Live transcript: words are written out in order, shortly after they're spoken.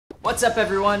What's up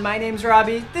everyone, my name's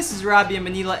Robbie, this is Robbie in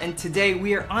Manila, and today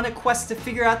we are on a quest to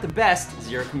figure out the best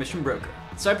zero commission broker.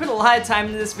 So I put a lot of time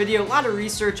into this video, a lot of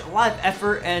research, a lot of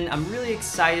effort, and I'm really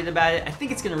excited about it. I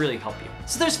think it's gonna really help you.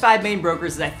 So there's 5 main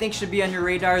brokers that I think should be on your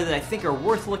radar, that I think are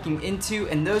worth looking into,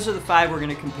 and those are the 5 we're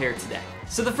gonna compare today.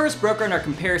 So the first broker on our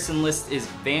comparison list is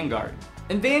Vanguard.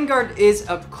 And Vanguard is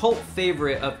a cult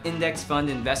favorite of index fund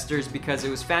investors because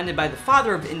it was founded by the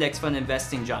father of index fund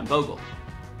investing, John Bogle.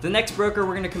 The next broker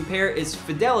we're going to compare is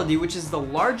Fidelity, which is the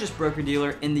largest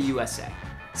broker-dealer in the USA.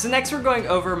 So next we're going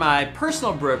over my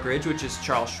personal brokerage, which is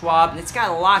Charles Schwab, and it's got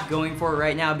a lot going for it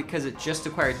right now because it just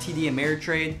acquired TD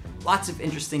Ameritrade. Lots of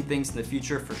interesting things in the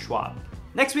future for Schwab.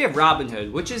 Next we have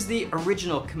Robinhood, which is the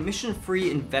original commission-free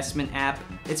investment app.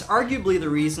 It's arguably the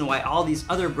reason why all these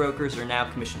other brokers are now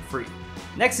commission-free.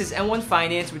 Next is M1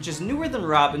 Finance, which is newer than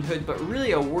Robinhood, but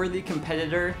really a worthy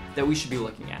competitor that we should be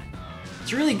looking at.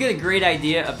 To really get a great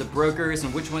idea of the brokers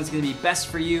and which one's gonna be best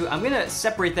for you, I'm gonna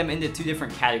separate them into 2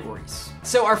 different categories.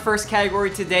 So our first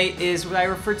category today is what I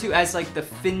refer to as like the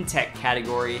fintech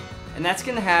category, and that's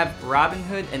gonna have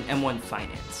Robinhood and M1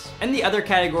 Finance. And the other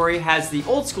category has the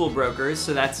old school brokers,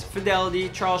 so that's Fidelity,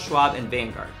 Charles Schwab, and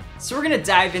Vanguard. So we're gonna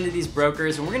dive into these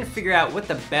brokers and we're gonna figure out what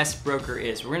the best broker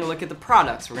is. We're gonna look at the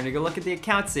products, we're gonna go look at the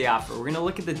accounts they offer, we're gonna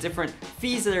look at the different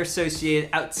fees that are associated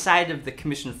outside of the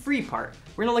commission-free part.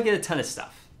 We're gonna look at a ton of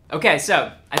stuff. Okay,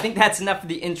 so I think that's enough for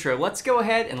the intro. Let's go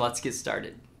ahead and let's get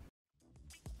started.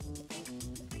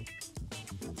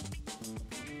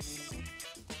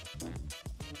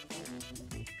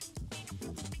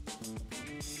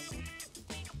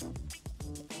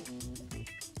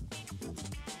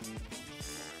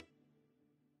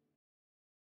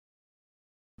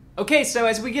 Okay, so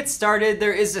as we get started,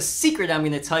 there is a secret I'm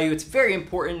going to tell you. It's very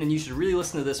important and you should really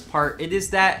listen to this part. It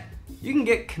is that you can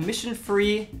get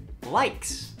commission-free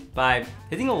likes by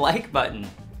hitting the like button.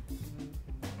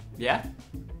 Yeah?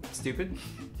 Stupid?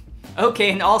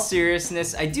 Okay, in all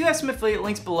seriousness, I do have some affiliate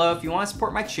links below if you want to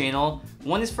support my channel.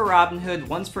 One is for Robinhood,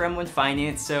 one's for M1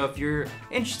 Finance, so if you're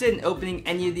interested in opening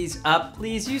any of these up,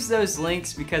 please use those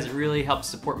links because it really helps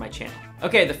support my channel.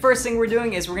 Okay, the first thing we're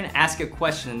doing is we're gonna ask a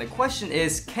question, and the question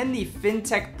is, can the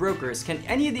fintech brokers, can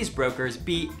any of these brokers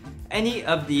beat any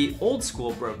of the old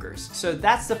school brokers? So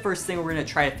that's the first thing we're gonna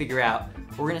try to figure out.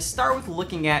 We're gonna start with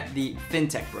looking at the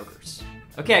fintech brokers.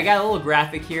 Okay, I got a little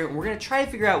graphic here, and we're gonna try to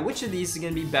figure out which of these is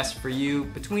gonna be best for you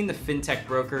between the fintech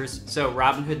brokers, so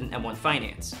Robinhood and M1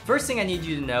 Finance. First thing I need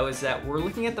you to know is that we're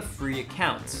looking at the free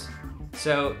accounts.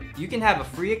 So you can have a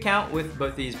free account with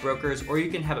both these brokers, or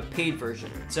you can have a paid version.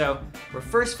 So we're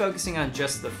first focusing on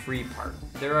just the free part.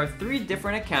 There are 3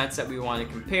 different accounts that we want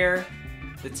to compare.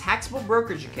 The taxable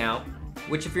brokerage account,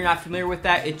 which if you're not familiar with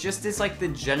that, it just is like the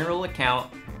general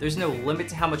account. There's no limit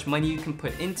to how much money you can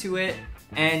put into it.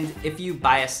 And if you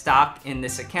buy a stock in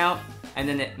this account and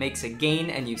then it makes a gain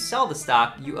and you sell the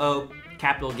stock, you owe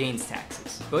capital gains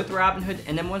taxes. Both Robinhood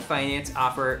and M1 Finance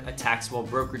offer a taxable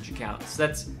brokerage account. So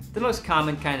that's the most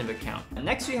common kind of account. And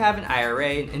next we have an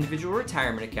IRA, an individual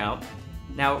retirement account.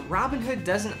 Now Robinhood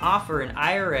doesn't offer an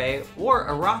IRA or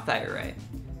a Roth IRA.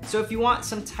 So if you want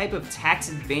some type of tax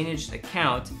advantaged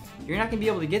account, you're not gonna be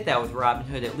able to get that with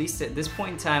Robinhood, at least at this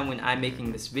point in time when I'm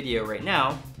making this video right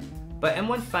now. But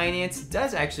M1 Finance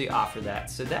does actually offer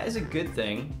that, so that is a good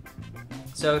thing.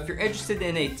 So if you're interested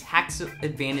in a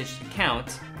tax-advantaged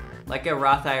account, like a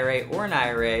Roth IRA or an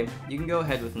IRA, you can go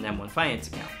ahead with an M1 Finance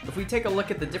account. If we take a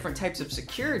look at the different types of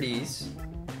securities,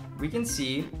 we can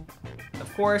see,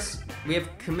 of course, we have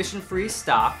commission-free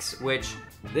stocks, which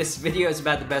this video is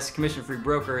about the best commission-free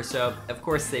broker, so of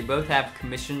course they both have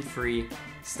commission-free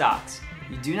stocks.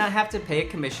 You do not have to pay a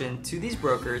commission to these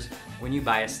brokers when you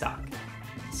buy a stock.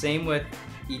 Same with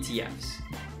ETFs.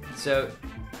 So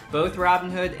both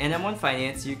Robinhood and M1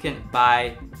 Finance, you can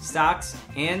buy stocks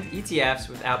and ETFs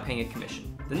without paying a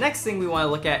commission. The next thing we want to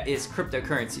look at is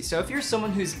cryptocurrency. So if you're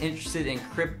someone who's interested in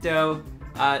crypto,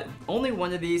 only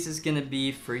one of these is going to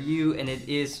be for you, and it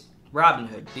is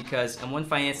Robinhood, because M1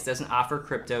 Finance doesn't offer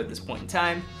crypto at this point in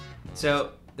time.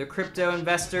 So the crypto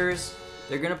investors,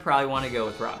 they're going to probably want to go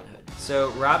with Robinhood.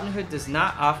 So Robinhood does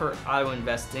not offer auto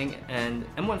investing, and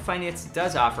M1 Finance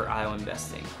does offer auto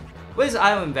investing. What is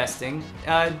auto investing?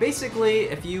 Basically,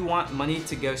 if you want money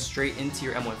to go straight into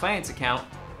your M1 Finance account,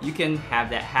 you can have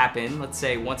that happen. Let's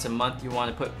say once a month you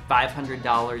want to put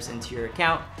 $500 into your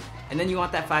account, and then you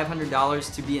want that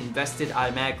 $500 to be invested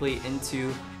automatically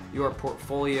into your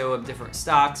portfolio of different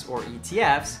stocks or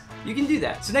ETFs. You can do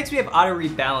that. So next we have auto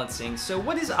rebalancing. So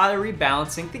what is auto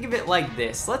rebalancing? Think of it like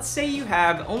this. Let's say you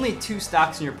have only 2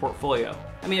 stocks in your portfolio.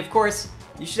 I mean, of course,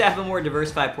 you should have a more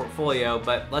diversified portfolio,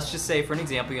 but let's just say for an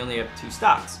example, you only have 2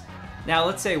 stocks. Now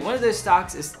let's say one of those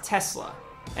stocks is Tesla.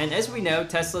 And as we know,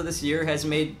 Tesla this year has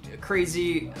made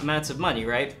crazy amounts of money,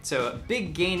 right? So a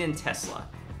big gain in Tesla.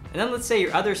 And then let's say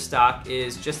your other stock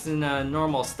is just in a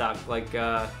normal stock, like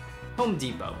Home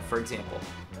Depot, for example.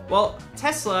 Well,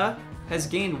 Tesla has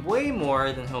gained way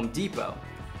more than Home Depot.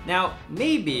 Now,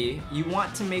 maybe you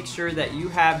want to make sure that you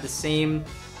have the same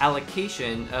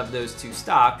allocation of those two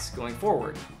stocks going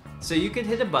forward. So you could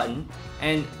hit a button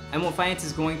and M1 Finance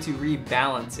is going to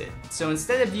rebalance it. So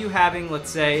instead of you having,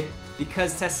 let's say,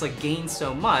 because Tesla gained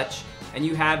so much and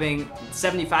you having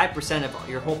 75% of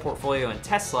your whole portfolio in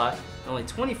Tesla and only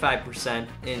 25%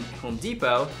 in Home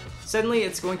Depot, suddenly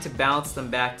it's going to balance them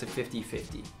back to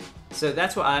 50-50. So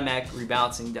that's what automatic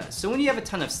rebalancing does. So when you have a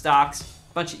ton of stocks,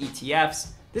 a bunch of ETFs,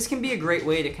 this can be a great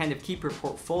way to kind of keep your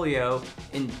portfolio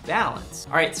in balance.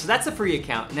 All right, so that's a free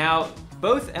account. Now,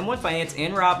 both M1 Finance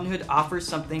and Robinhood offer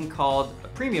something called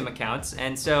premium accounts.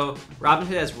 And so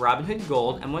Robinhood has Robinhood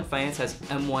Gold, M1 Finance has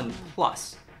M1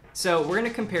 Plus. So we're gonna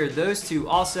compare those two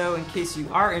also in case you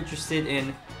are interested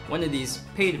in one of these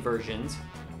paid versions.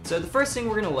 So the first thing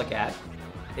we're gonna look at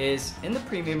is in the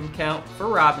premium account for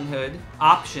Robinhood,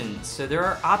 options. So there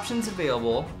are options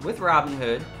available with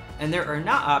Robinhood and there are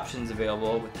not options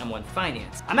available with M1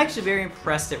 Finance. I'm actually very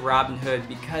impressed at Robinhood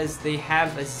because they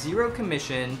have a zero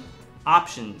commission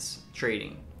options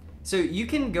trading. So you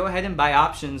can go ahead and buy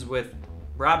options with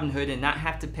Robinhood and not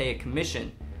have to pay a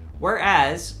commission.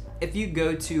 Whereas if you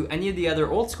go to any of the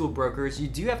other old school brokers, you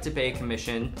do have to pay a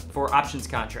commission for options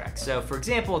contracts. So for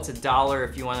example, it's $1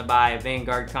 if you want to buy a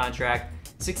Vanguard contract,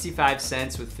 65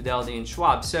 cents with Fidelity and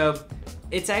Schwab. So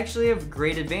it's actually a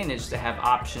great advantage to have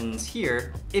options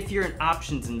here if you're an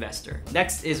options investor.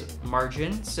 Next is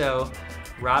margin. So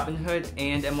Robinhood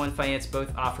and M1 Finance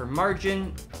both offer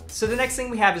margin. So the next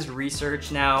thing we have is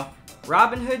research. Now,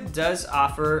 Robinhood does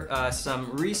offer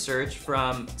some research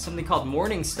from something called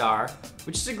Morningstar,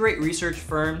 which is a great research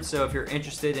firm. So if you're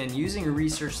interested in using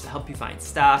research to help you find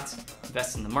stocks,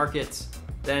 invest in the markets,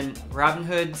 then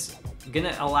Robinhood's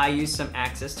gonna allow you some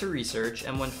access to research.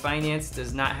 And M1 Finance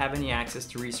does not have any access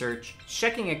to research.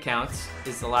 Checking accounts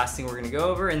is the last thing we're gonna go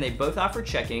over, and they both offer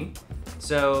checking.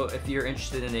 So if you're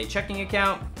interested in a checking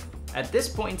account, at this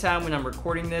point in time when I'm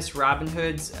recording this,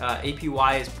 Robinhood's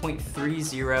APY is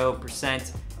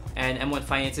 0.30% and M1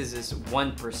 Finance's is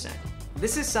 1%.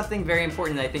 This is something very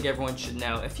important that I think everyone should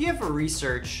know. If you have a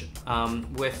research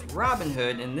with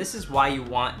Robinhood, and this is why you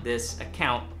want this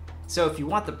account. So if you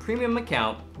want the premium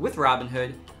account with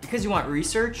Robinhood, because you want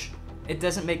research, it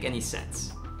doesn't make any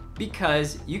sense.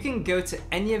 Because you can go to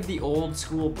any of the old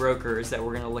school brokers that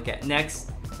we're gonna look at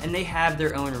next, and they have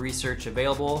their own research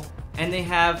available, and they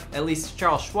have, at least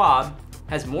Charles Schwab,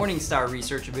 has Morningstar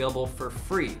research available for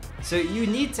free. So you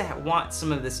need to want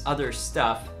some of this other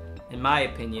stuff, in my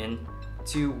opinion,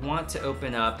 to want to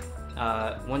open up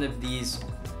one of these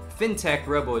fintech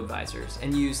robo-advisors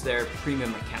and use their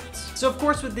premium accounts. So of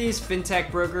course with these fintech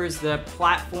brokers, the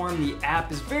platform, the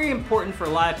app is very important for a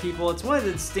lot of people. It's one of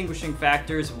the distinguishing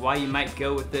factors of why you might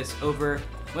go with this over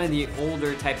one of the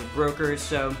older type of brokers.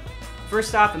 So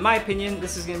first off, in my opinion,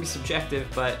 this is gonna be subjective,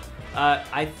 but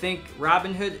I think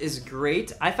Robinhood is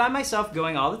great. I find myself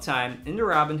going all the time into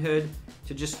Robinhood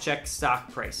to just check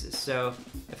stock prices. So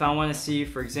if I want to see,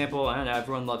 for example, I don't know,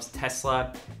 everyone loves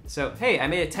Tesla. So hey, I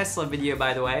made a Tesla video,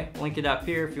 by the way. Link it up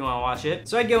here if you want to watch it.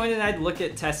 So I'd go in and I'd look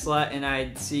at Tesla and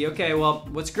I'd see, okay, well,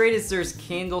 what's great is there's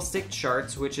candlestick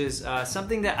charts, which is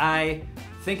something that I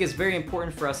think is very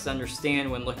important for us to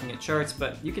understand when looking at charts,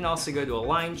 but you can also go to a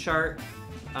line chart.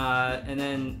 And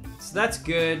then, so that's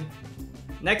good.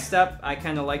 Next up, I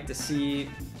kind of like to see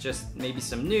just maybe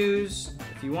some news.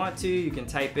 If you want to, you can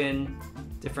type in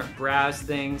different browse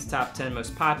things, top 10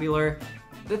 most popular.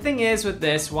 The thing is with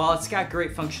this, while it's got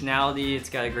great functionality,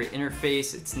 it's got a great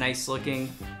interface, it's nice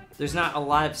looking, there's not a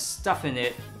lot of stuff in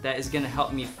it that is gonna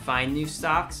help me find new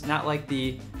stocks, not like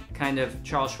the kind of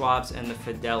Charles Schwab's and the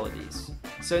Fidelities.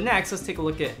 So next, let's take a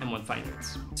look at M1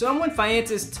 Finance. So M1 Finance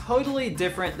is totally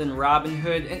different than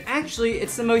Robinhood, and actually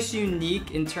it's the most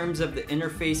unique in terms of the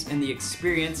interface and the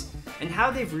experience and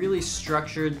how they've really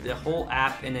structured the whole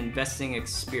app and investing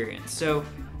experience. So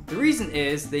the reason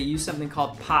is they use something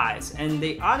called pies, and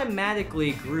they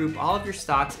automatically group all of your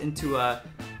stocks into a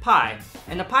pie.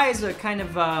 And a pie is a kind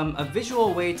of a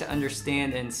visual way to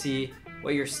understand and see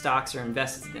what your stocks are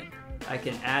invested in. I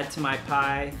can add to my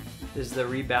pie. There's the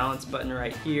rebalance button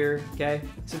right here, okay?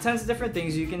 So tons of different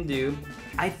things you can do.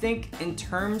 I think in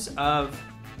terms of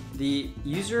the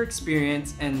user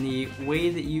experience and the way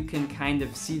that you can kind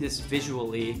of see this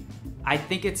visually, I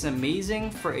think it's amazing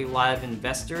for a lot of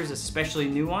investors, especially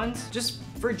new ones. Just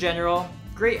for general,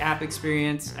 great app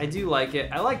experience. I do like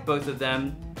it. I like both of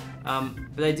them.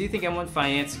 But I do think M1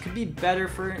 Finance could be better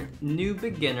for new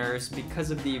beginners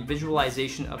because of the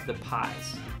visualization of the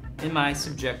pies, in my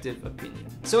subjective opinion.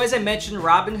 So as I mentioned,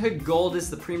 Robinhood Gold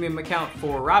is the premium account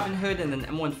for Robinhood, and then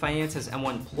M1 Finance has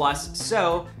M1 Plus.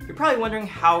 So you're probably wondering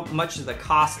how much the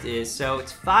cost is. So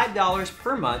it's $5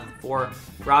 per month for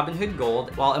Robinhood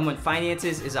Gold, while M1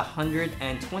 Finance's is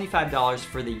 $125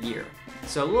 for the year.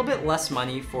 So a little bit less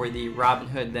money for the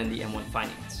Robinhood than the M1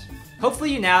 Finance.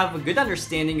 Hopefully you now have a good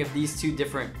understanding of these two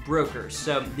different brokers.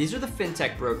 So these are the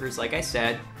fintech brokers, like I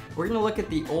said. We're gonna look at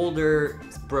the older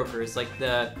brokers, like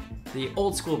the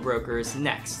old school brokers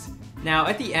next. Now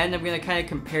at the end, I'm gonna kind of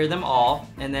compare them all,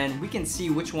 and then we can see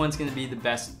which one's gonna be the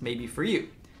best maybe for you.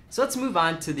 So let's move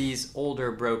on to these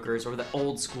older brokers, or the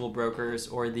old school brokers,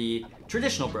 or the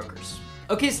traditional brokers.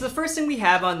 Okay, so the first thing we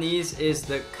have on these is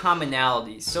the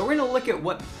commonalities. So we're gonna look at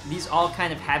what these all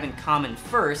kind of have in common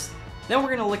first. Then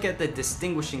we're gonna look at the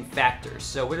distinguishing factors.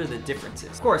 So what are the differences?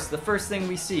 Of course, the first thing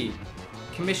we see,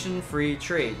 commission-free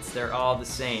trades. They're all the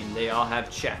same. They all have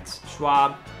checks.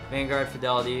 Schwab, Vanguard,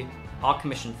 Fidelity, all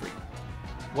commission-free.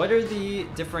 What are the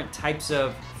different types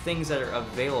of things that are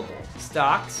available?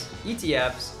 Stocks,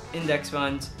 ETFs, index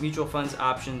funds, mutual funds,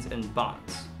 options, and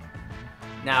bonds.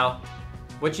 Now,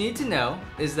 what you need to know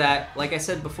is that, like I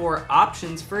said before,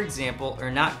 options, for example,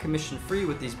 are not commission-free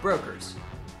with these brokers.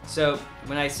 So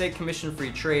when I say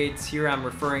commission-free trades, here I'm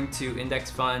referring to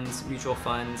index funds, mutual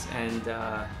funds, and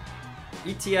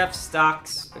ETFs,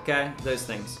 stocks, okay, those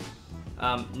things.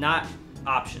 Not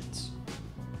options.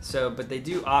 So, but they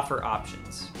do offer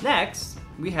options. Next,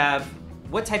 we have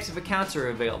what types of accounts are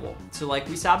available. So like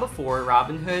we saw before,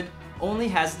 Robinhood only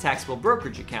has a taxable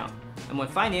brokerage account. M1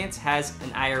 Finance has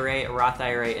an IRA, a Roth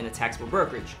IRA, and a taxable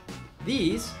brokerage.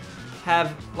 These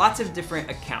have lots of different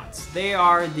accounts. They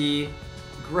are the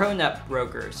grown-up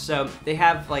brokers, so they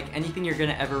have like anything you're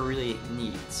gonna ever really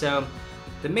need. So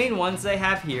the main ones they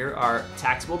have here are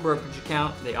taxable brokerage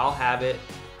account, they all have it.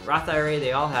 Roth IRA,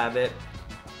 they all have it.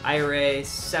 IRA,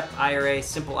 SEP IRA,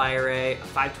 simple IRA, a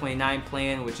 529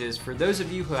 plan, which is for those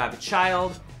of you who have a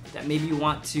child that maybe you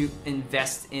want to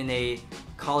invest in a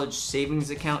college savings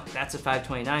account, that's a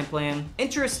 529 plan.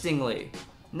 Interestingly,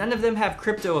 none of them have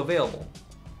crypto available.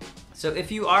 So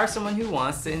if you are someone who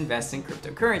wants to invest in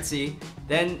cryptocurrency,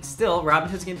 then still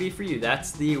Robinhood's gonna be for you.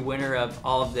 That's the winner of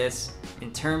all of this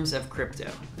in terms of crypto,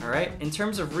 all right? In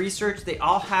terms of research, they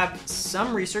all have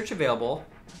some research available.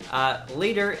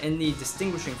 Later in the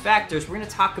distinguishing factors, we're gonna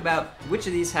talk about which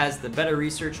of these has the better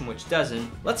research and which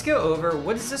doesn't. Let's go over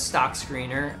what is a stock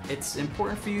screener. It's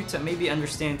important for you to maybe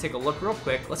understand, take a look real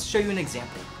quick. Let's show you an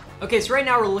example. Okay, so right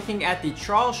now we're looking at the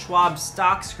Charles Schwab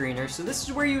stock screener. So this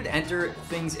is where you would enter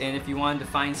things in if you wanted to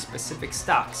find specific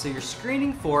stocks. So you're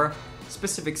screening for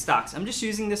specific stocks. I'm just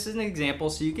using this as an example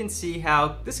so you can see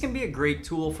how this can be a great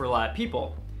tool for a lot of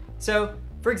people. So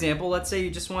for example, let's say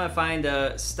you just want to find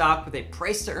a stock with a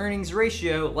price to earnings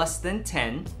ratio less than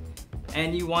 10,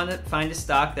 and you want to find a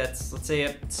stock that's, let's say,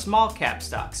 a small cap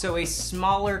stock. So a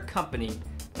smaller company,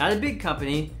 not a big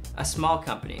company, a small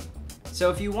company. So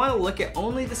if you want to look at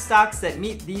only the stocks that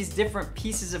meet these different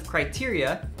pieces of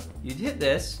criteria, you'd hit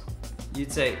this,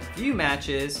 you'd say view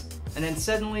matches, and then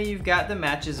suddenly you've got the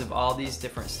matches of all these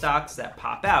different stocks that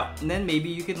pop out. And then maybe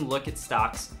you can look at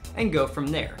stocks and go from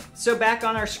there. So back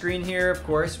on our screen here, of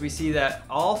course, we see that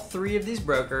all three of these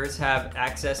brokers have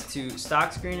access to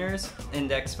stock screeners,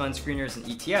 index fund screeners, and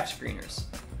ETF screeners.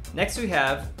 Next we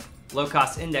have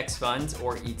low-cost index funds,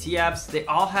 or ETFs. They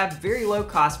all have very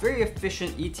low-cost, very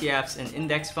efficient ETFs and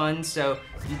index funds, so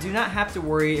you do not have to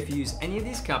worry if you use any of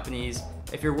these companies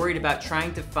if you're worried about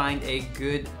trying to find a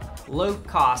good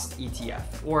low-cost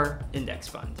ETF or index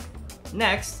fund.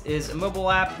 Next is a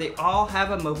mobile app. They all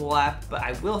have a mobile app, but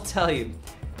I will tell you,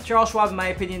 Charles Schwab, in my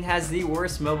opinion, has the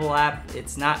worst mobile app.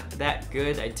 It's not that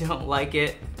good. I don't like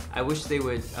it. I wish they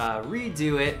would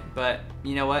redo it, but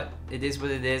you know what? It is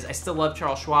what it is. I still love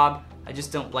Charles Schwab. I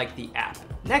just don't like the app.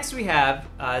 Next we have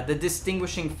the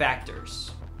distinguishing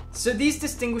factors. So these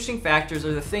distinguishing factors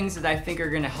are the things that I think are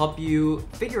gonna help you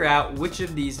figure out which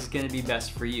of these is gonna be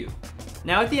best for you.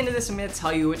 Now at the end of this, I'm gonna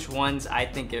tell you which ones I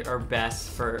think are best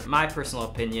for my personal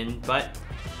opinion, but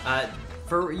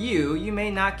for you, you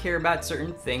may not care about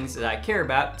certain things that I care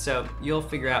about, so you'll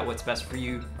figure out what's best for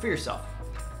you for yourself.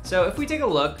 So if we take a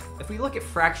look, if we look at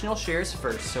fractional shares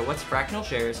first, so what's fractional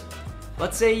shares?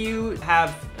 Let's say you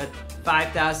have a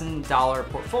 $5,000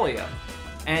 portfolio,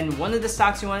 and one of the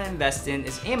stocks you want to invest in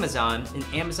is Amazon, and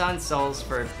Amazon sells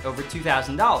for over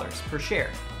 $2,000 per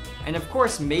share. And of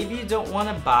course, maybe you don't want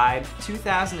to buy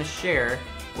 $2,000 a share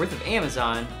worth of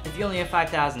Amazon if you only have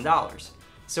 $5,000.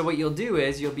 So what you'll do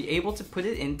is you'll be able to put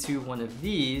it into one of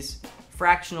these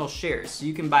fractional shares. So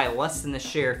you can buy less than a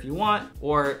share if you want,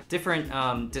 or different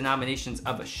denominations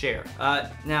of a share.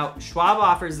 Now, Schwab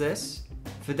offers this,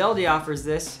 Fidelity offers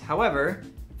this. However,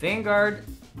 Vanguard,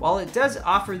 while it does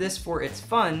offer this for its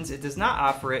funds, it does not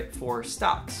offer it for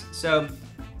stocks. So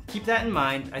keep that in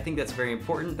mind. I think that's very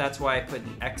important. That's why I put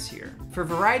an X here. For a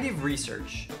variety of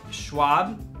research,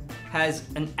 Schwab has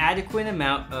an adequate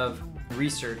amount of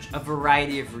research, a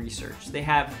variety of research. They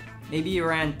have maybe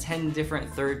around 10 different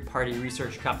third-party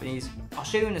research companies. I'll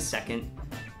show you in a second.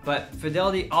 But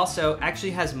Fidelity also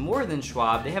actually has more than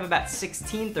Schwab. They have about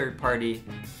 16 third-party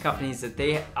companies that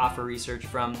they offer research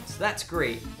from, so that's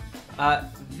great.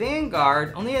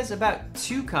 Vanguard only has about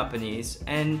 2 companies,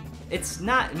 and it's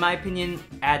not, in my opinion,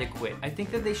 adequate. I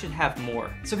think that they should have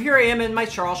more. So here I am in my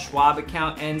Charles Schwab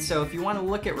account, and so if you want to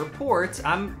look at reports,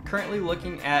 I'm currently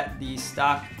looking at the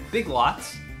stock Big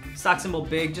Lots, stock symbol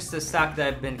BIG, just a stock that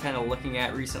I've been kind of looking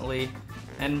at recently.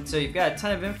 And so you've got a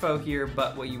ton of info here,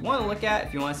 but what you want to look at,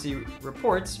 if you want to see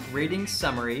reports, rating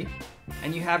summary,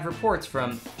 and you have reports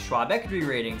from Schwab Equity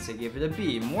Ratings, they give it a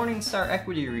B, Morningstar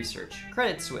Equity Research,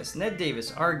 Credit Suisse, Ned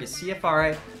Davis, Argus,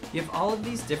 CFRI. You have all of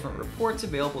these different reports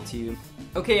available to you.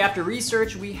 Okay, after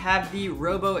research, we have the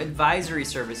robo-advisory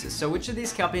services. So which of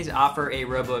these companies offer a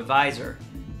robo-advisor?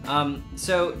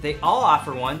 So they all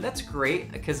offer one. That's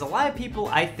great, because a lot of people,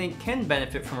 I think, can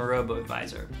benefit from a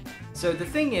robo-advisor. So the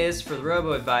thing is, for the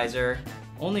robo-advisor,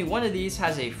 only one of these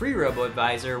has a free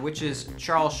robo-advisor, which is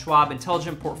Charles Schwab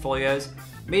Intelligent Portfolios.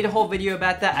 Made a whole video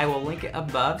about that. I will link it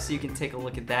above so you can take a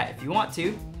look at that if you want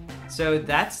to. So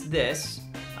that's this.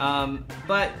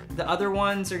 But the other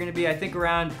ones are going to be, I think,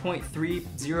 around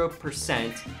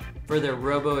 0.30% for the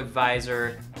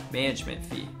robo-advisor management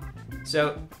fee.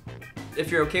 So if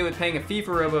you're okay with paying a fee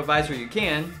for robo-advisor, you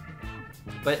can.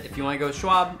 But if you want to go with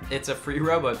Schwab, it's a free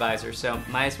robo-advisor, so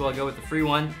might as well go with the free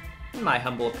one, in my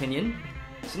humble opinion.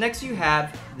 So next you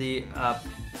have the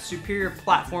superior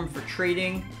platform for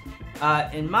trading.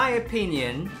 In my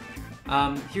opinion,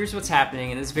 here's what's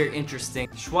happening, and it's very interesting.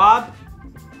 Schwab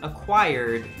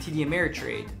acquired TD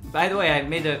Ameritrade. By the way, I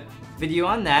made a video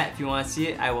on that. If you want to see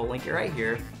it, I will link it right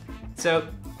here. So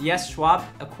yes, Schwab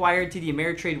acquired TD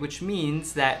Ameritrade, which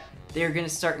means that they're going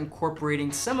to start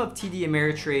incorporating some of TD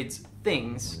Ameritrade's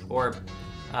things, or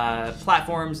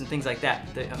platforms and things like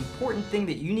that. The important thing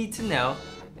that you need to know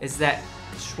is that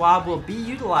Schwab will be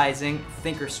utilizing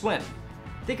Thinkorswim.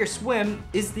 Thinkorswim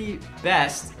is the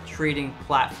best trading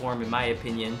platform, in my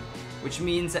opinion, which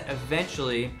means that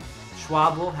eventually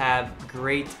Schwab will have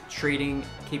great trading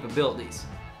capabilities.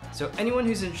 So anyone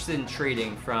who's interested in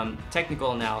trading, from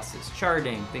technical analysis,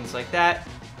 charting, things like that,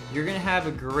 you're going to have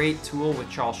a great tool with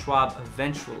Charles Schwab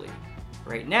eventually.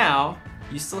 Right now,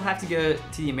 you still have to go to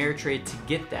TD Ameritrade to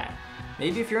get that.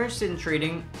 Maybe if you're interested in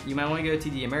trading, you might want to go to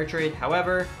TD Ameritrade.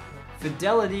 However,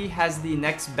 Fidelity has the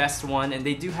next best one, and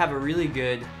they do have a really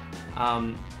good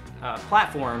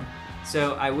platform,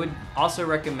 so I would also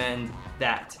recommend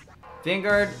that.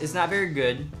 Vanguard is not very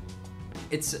good.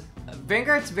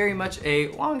 Vanguard's very much a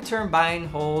long-term buy and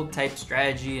hold type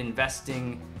strategy,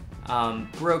 investing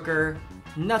broker.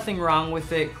 Nothing wrong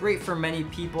with it, great for many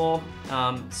people.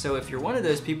 So if you're one of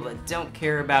those people that don't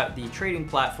care about the trading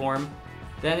platform,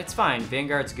 then it's fine,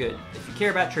 Vanguard's good. If you care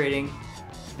about trading,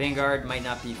 Vanguard might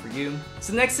not be for you.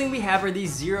 So the next thing we have are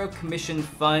these zero commission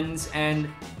funds, and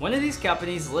one of these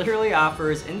companies literally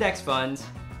offers index funds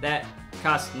that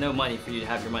cost no money for you to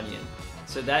have your money in.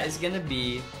 So that is gonna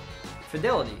be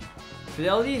Fidelity.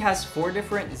 Fidelity has 4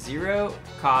 different zero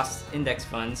cost index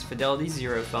funds, Fidelity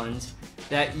Zero funds,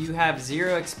 that you have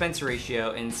 0 expense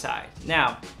ratio inside.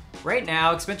 Now, right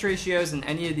now, expense ratios in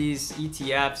any of these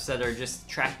ETFs that are just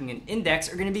tracking an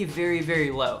index are gonna be very, very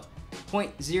low.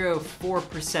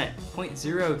 0.04%,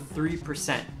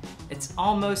 0.03%. It's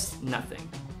almost nothing.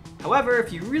 However,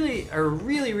 if you really are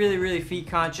really fee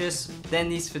conscious, then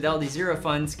these Fidelity Zero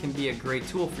funds can be a great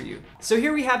tool for you. So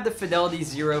here we have the Fidelity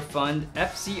Zero Fund,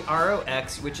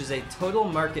 FCROX, which is a total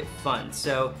market fund.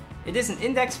 So it is an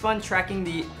index fund tracking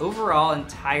the overall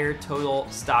entire total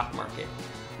stock market.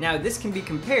 Now this can be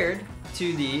compared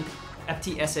to the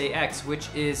FTSAX, which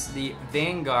is the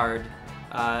Vanguard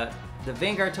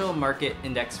Total Market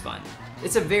Index Fund.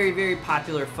 It's a very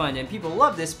popular fund, and people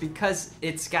love this because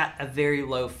it's got a very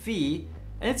low fee,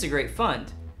 and it's a great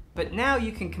fund. But now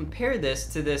you can compare this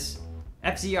to this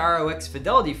FCROX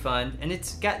Fidelity Fund, and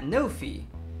it's got no fee.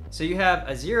 So you have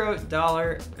a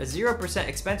 0%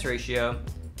 expense ratio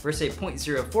versus a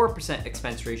 0.04%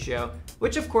 expense ratio,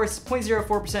 which of course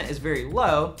 0.04% is very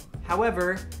low.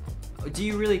 However, do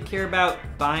you really care about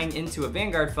buying into a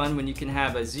Vanguard fund when you can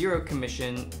have a zero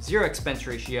commission, zero expense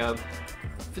ratio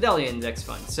Fidelity index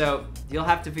fund? So you'll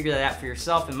have to figure that out for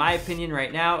yourself. In my opinion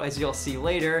right now, as you'll see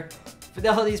later,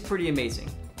 Fidelity is pretty amazing.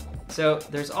 So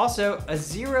there's also a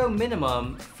zero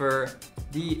minimum for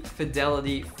the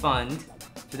Fidelity fund,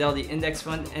 Fidelity index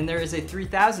fund, and there is a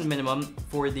 3,000 minimum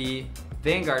for the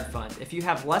Vanguard fund. If you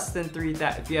have less than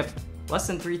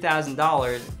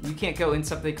 $3,000, you can't go in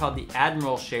something called the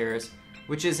Admiral shares,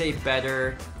 which is a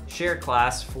better share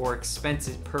class for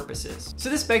expensive purposes. So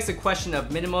this begs the question of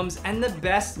minimums, and the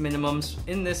best minimums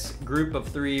in this group of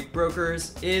 3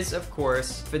 brokers is, of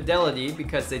course, Fidelity,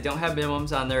 because they don't have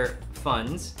minimums on their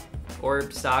funds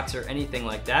or stocks or anything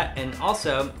like that, and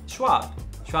also Schwab.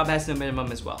 Schwab has no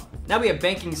minimum as well. Now we have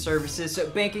banking services. So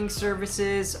banking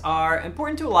services are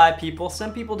important to a lot of people.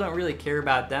 Some people don't really care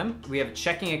about them. We have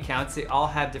checking accounts. They all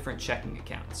have different checking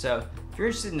accounts. So if you're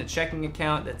interested in a checking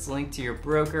account that's linked to your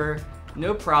broker,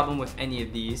 no problem with any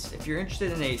of these. If you're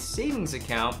interested in a savings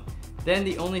account, then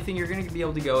the only thing you're going to be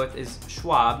able to go with is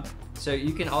Schwab. So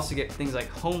you can also get things like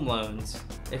home loans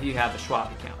if you have a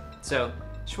Schwab account. So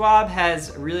Schwab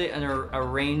has really a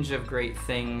range of great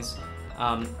things.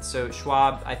 So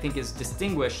Schwab, I think, is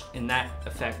distinguished in that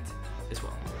effect as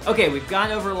well. Okay, we've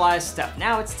gone over a lot of stuff.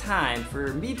 Now it's time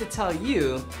for me to tell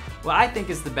you what I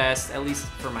think is the best, at least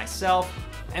for myself,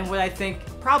 and what I think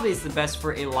probably is the best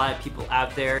for a lot of people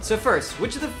out there. So first,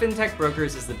 which of the fintech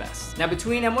brokers is the best? Now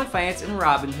between M1 Finance and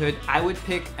Robinhood, I would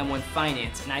pick M1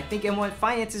 Finance, and I think M1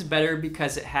 Finance is better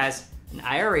because it has an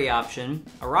IRA option,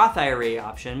 a Roth IRA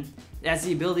option. It has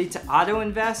the ability to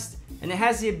auto-invest, and it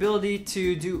has the ability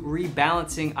to do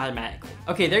rebalancing automatically.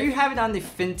 Okay, there you have it on the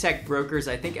fintech brokers.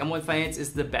 I think M1 Finance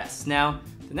is the best. Now,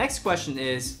 the next question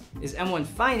is M1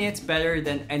 Finance better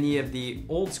than any of the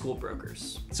old school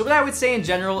brokers? So what I would say in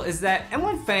general is that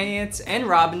M1 Finance and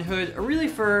Robinhood are really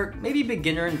for maybe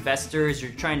beginner investors.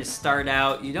 You're trying to start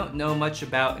out, you don't know much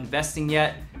about investing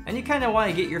yet, and you kind of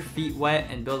want to get your feet wet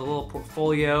and build a little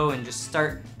portfolio and just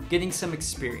start getting some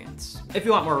experience. If you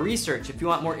want more research, if you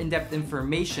want more in-depth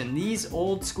information, these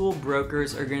old school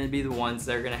brokers are going to be the ones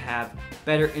that are going to have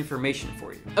better information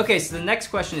for you. Okay, so the next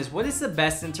question is, what is the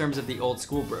best in terms of the old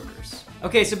school brokers?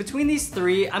 Okay, so between these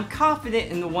 3, I'm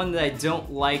confident in the one that I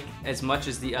don't like as much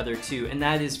as the other 2, and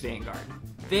that is Vanguard.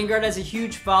 Vanguard has a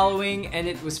huge following, and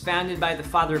it was founded by the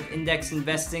father of index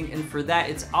investing, and for that,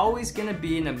 it's always going to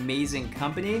be an amazing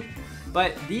company.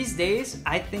 But these days,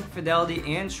 I think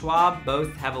Fidelity and Schwab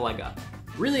both have a leg up.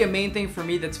 Really, a main thing for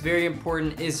me that's very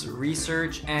important is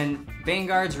research, and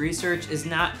Vanguard's research is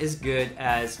not as good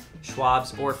as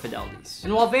Schwab's or Fidelity's.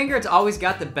 And while Vanguard's always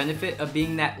got the benefit of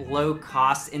being that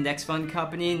low-cost index fund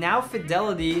company, now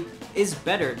Fidelity is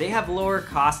better. They have lower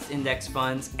cost index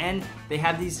funds, and they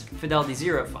have these Fidelity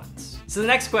Zero funds. So the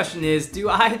next question is, do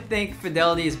I think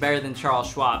Fidelity is better than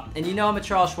Charles Schwab? And you know I'm a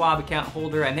Charles Schwab account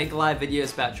holder. I make a lot of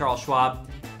videos about Charles Schwab.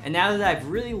 And now that I've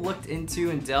really looked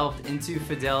into and delved into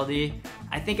Fidelity,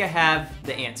 I think I have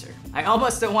the answer. I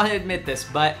almost don't want to admit this,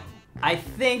 but I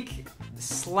think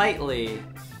slightly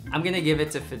I'm gonna give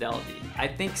it to Fidelity. I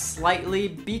think slightly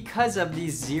because of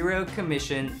these zero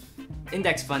commission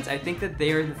index funds. I think that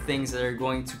they are the things that are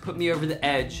going to put me over the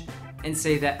edge and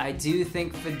say that I do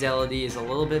think Fidelity is a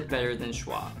little bit better than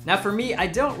Schwab. Now for me, I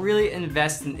don't really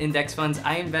invest in index funds,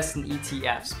 I invest in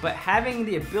ETFs, but having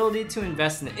the ability to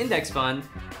invest in an index fund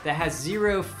that has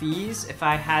zero fees, if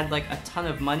I had like a ton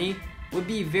of money, would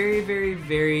be very, very,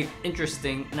 very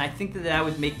interesting, and I think that that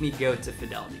would make me go to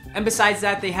Fidelity. And besides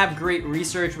that, they have great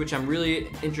research, which I'm really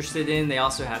interested in. They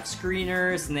also have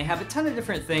screeners, and they have a ton of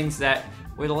different things that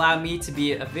would allow me to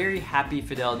be a very happy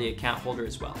Fidelity account holder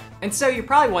as well. And so you're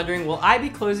probably wondering, will I be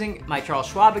closing my Charles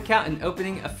Schwab account and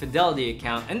opening a Fidelity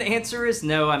account? And the answer is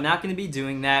no, I'm not gonna be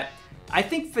doing that. I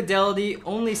think Fidelity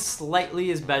only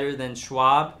slightly is better than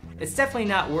Schwab. It's definitely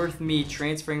not worth me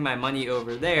transferring my money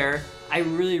over there. I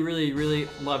really, really, really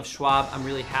love Schwab. I'm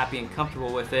really happy and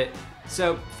comfortable with it.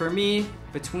 So for me,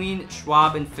 between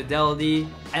Schwab and Fidelity,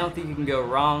 I don't think you can go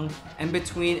wrong. And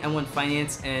between M1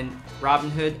 Finance and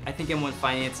Robinhood, I think M1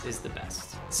 Finance is the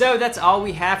best. So that's all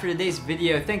we have for today's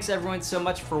video. Thanks everyone so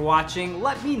much for watching.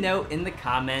 Let me know in the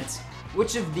comments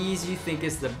which of these you think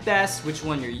is the best, which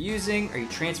one you're using. Are you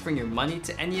transferring your money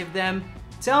to any of them?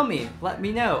 Tell me, let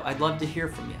me know. I'd love to hear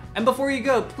from you. And before you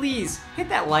go, please hit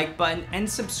that like button and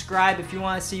subscribe if you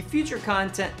want to see future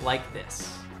content like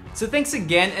this. So thanks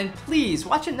again, and please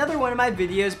watch another one of my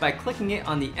videos by clicking it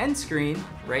on the end screen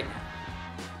right now.